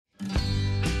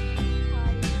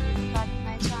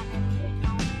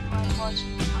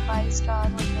5-star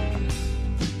hotel.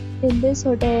 In this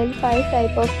hotel, 5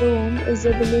 type of room is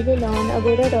available on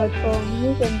agoda.com.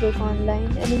 You can book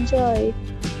online and enjoy it.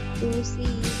 To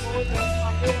see more than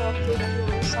 100 of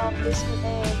reviews of this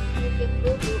hotel, you can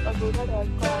go to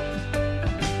agoda.com.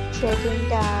 Check-in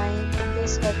time in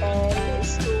this hotel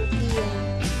is 2 p.m.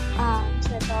 and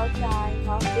check-out time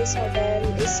of this hotel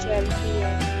is 12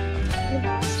 p.m. If you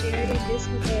have stayed in this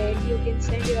hotel, you can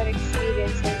send your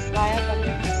experiences via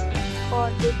comments. For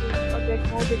booking or get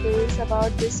more details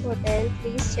about this hotel,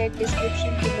 please check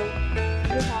description below. If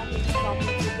you have any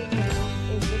problem booking a room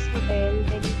in this hotel,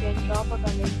 then you can drop a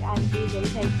comment and we will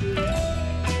help you.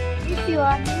 If you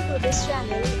are new to this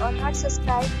channel or not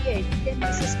subscribed yet, then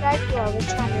subscribe to our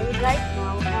channel right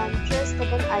now and press the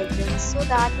bell icon so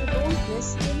that you don't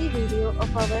miss any video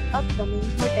of our upcoming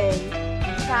hotel.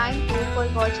 Thank you for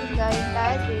watching the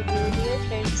entire video. Dear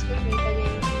friends, will meet